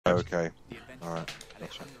Okay. Alright.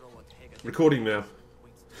 Gotcha. Recording now.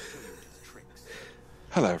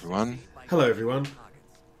 Hello, everyone. Hello, everyone.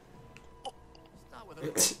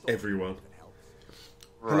 Everyone.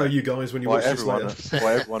 Right. Hello, you guys, when you By watch everyone, this later.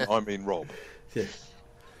 by everyone, I mean Rob. Yeah.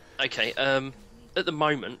 Okay, at the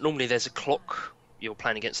moment, normally there's a clock. You're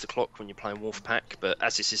playing against the clock when you're playing Wolfpack, but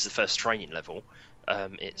as this is the first training level,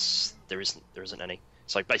 there isn't any.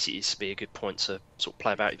 So basically, it's be a good point to sort of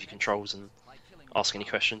play about with your controls and ask any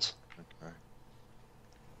questions. Okay.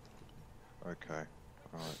 Okay.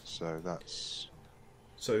 Alright, so that's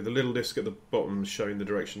So the little disc at the bottom is showing the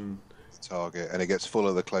direction. the target, and it gets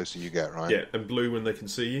fuller the closer you get, right? Yeah, and blue when they can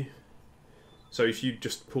see you. So if you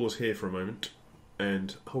just pause here for a moment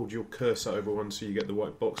and hold your cursor over one so you get the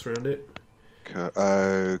white box around it.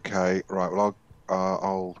 Okay. Right. Well,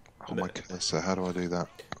 I'll hold my cursor. How do I do that?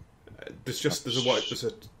 There's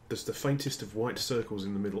the faintest of white circles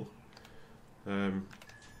in the middle.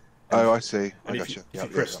 Oh, I see. I And gotcha. if you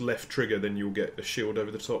press left trigger, then you'll get a shield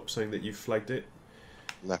over the top saying that you've flagged it.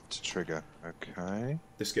 Left trigger. Okay.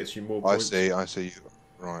 This gets you more points. I see.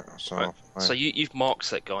 Right. So, Right. So you've marked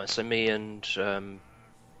that guy. So me and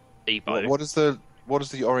Ebo. what does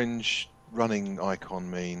the orange running icon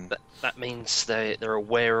mean? That means they're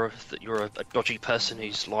aware of that you're a dodgy person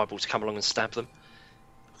who's liable to come along and stab them.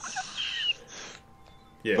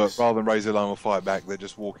 Yes. But rather than raise the alarm or fight back, they're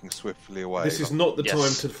just walking swiftly away. This is not the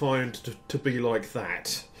Yes. time to be like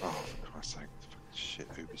that. Oh, for Christ's sake. Shit,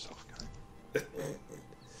 Ubisoft game.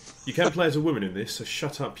 You can play as a woman in this, so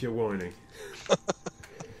shut up your whining.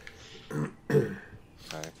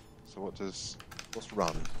 Okay. So what's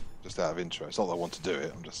run? Just out of interest. Not that I want to do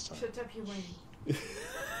it, I'm just saying. Shut up, you whining.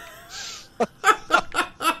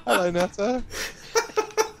 Hello, Netta.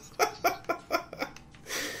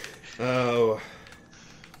 Oh,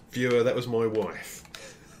 viewer, that was my wife.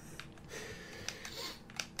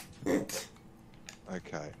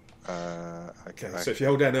 Okay. Okay, so if you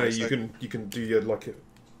hold down A, you can do your like a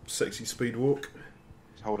sexy speed walk.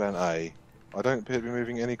 Hold down A. I don't appear to be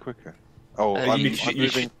moving any quicker. Oh, I'm you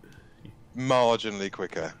moving marginally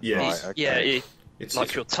quicker. Yeah. Right, okay. Yeah, It's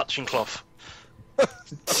like you're touching cloth.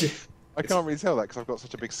 I can't really tell that because I've got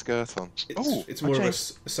such a big skirt on. it's more of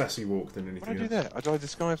a sassy walk than What do I anything do else. there? Do I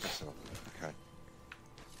disguise myself? Okay.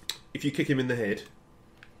 If you kick him in the head,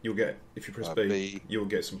 you'll get. If you press B, B. you'll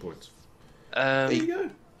get some points. Um, There you go.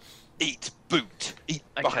 Eat boot. Eat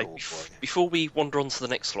Okay, buckle, boy. before we wander on to the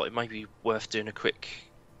next slot, it may be worth doing a quick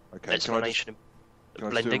Okay. explanation Can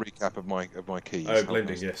of I just do a blending. recap of my keys? Oh,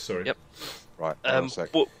 blending. Yes, sorry. Yep. Right. Hold on a sec.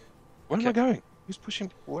 What, Where am I okay. going? Who's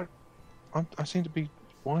pushing? What? I seem to be.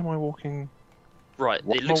 Why am I walking? right,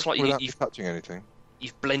 What, it looks like without you've touching anything.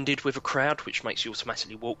 blended with a crowd, which makes you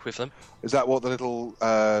automatically walk with them. Is that what the little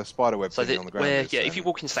spider web So thing that on the ground where, is? yeah, then? if you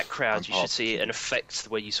walk into that crowd, I'm you should past see it. an effect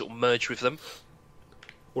where you sort of merge with them.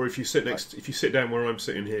 Or if you sit if you sit down where I'm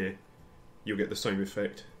sitting here, you'll get the same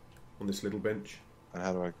effect on this little bench. And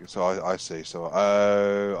how do I? So I see. So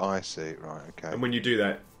I see. Right. Okay. And when you do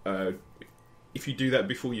that, if you do that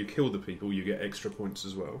before you kill the people, you get extra points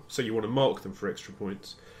as well. So you want to mark them for extra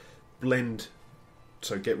points. Blend,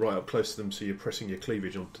 so get right up close to them so you're pressing your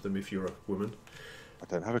cleavage onto them if you're a woman. I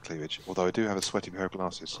don't have a cleavage, although I do have a sweaty pair of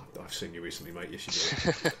glasses. I've seen you recently, mate. Yes,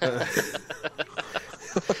 you do.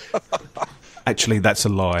 Actually, that's a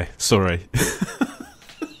lie. Sorry.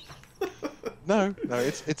 No,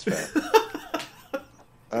 it's fair.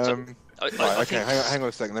 Right, I okay, think- hang on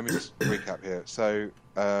a second. Let me just recap here. So,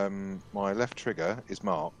 my left trigger is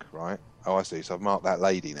mark, right? Oh, I see. So I've marked that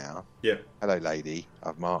lady now. Yeah. Hello, lady.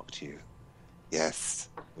 I've marked you. Yes.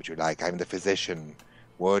 Would you like? I'm the physician.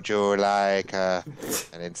 Would you like an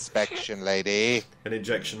inspection, lady? An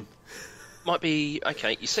injection. Might be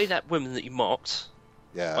okay. You see that woman that you marked?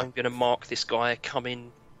 Yeah, I'm going to mark this guy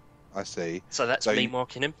coming. I see. So that's So me you-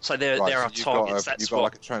 marking him. So there Right, are so you've targets. got That's you've got what.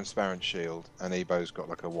 like a transparent shield, and Ebo's got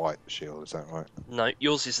like a white shield. Is that right? No,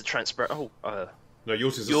 yours is the transparent. No,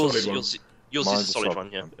 yours is a yours solid one. yours Mine's is a solid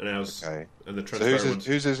one. Yeah. And ours, Okay. and the So transparent ones.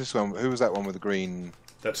 who's this one? Who was that one with the green?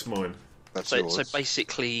 That's mine. That's So yours.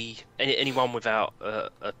 basically, anyone without a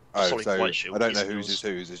Oh, solid so white shield. I don't know is whose yours. is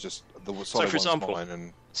whose. It's just the solid for one's example- mine,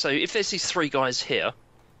 and So if there's these three guys here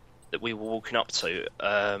that we were walking up to,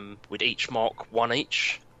 we'd each mark one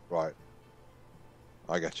each, right.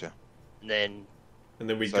 I get you. and then And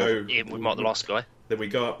then we So- go. we mark the last guy. Then we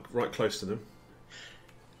go up right close to them.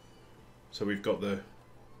 So we've got the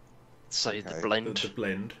So Okay. the blend. the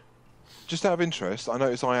blend. Just out of interest, I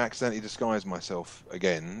noticed I accidentally disguised myself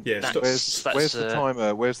again. Yeah. That- Stop. Where's the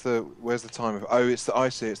timer? Where's the timer? Oh, it's the I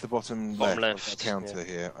see. It's the bottom Bottom left left, counter yeah.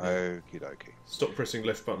 here. Okie dokie. Stop pressing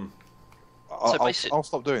left button. I'll basi- I'll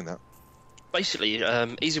stop doing that. basically,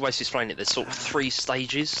 easy way to explain it. There's sort of 3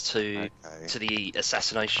 stages to the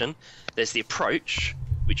assassination. There's the approach,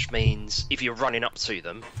 which means if you're running up to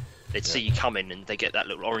them, they'd see you coming and they get that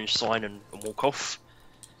little orange sign and walk off.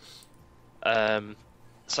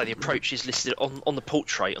 So the approach is listed on the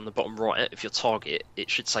portrait on the bottom right of your target. It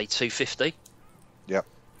should say 250. Yep.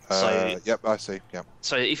 Yep, I see. Yep.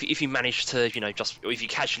 So if you manage to, or if you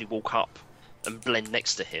casually walk up and blend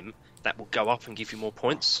next to him, that will go up and give you more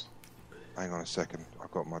points. Hang on a second.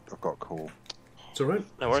 I've got a call. It's alright.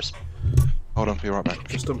 No worries. Hold on, be right back.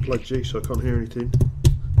 Just unplugged G so I can't hear anything.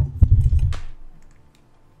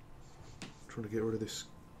 Trying to get rid of this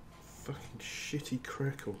fucking shitty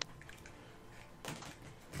crackle.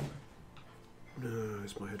 No,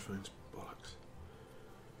 it's my headphones. Bollocks.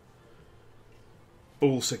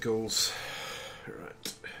 Ballsicles.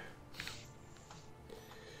 Right.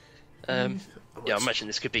 Yeah, I imagine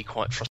this could be quite frustrating.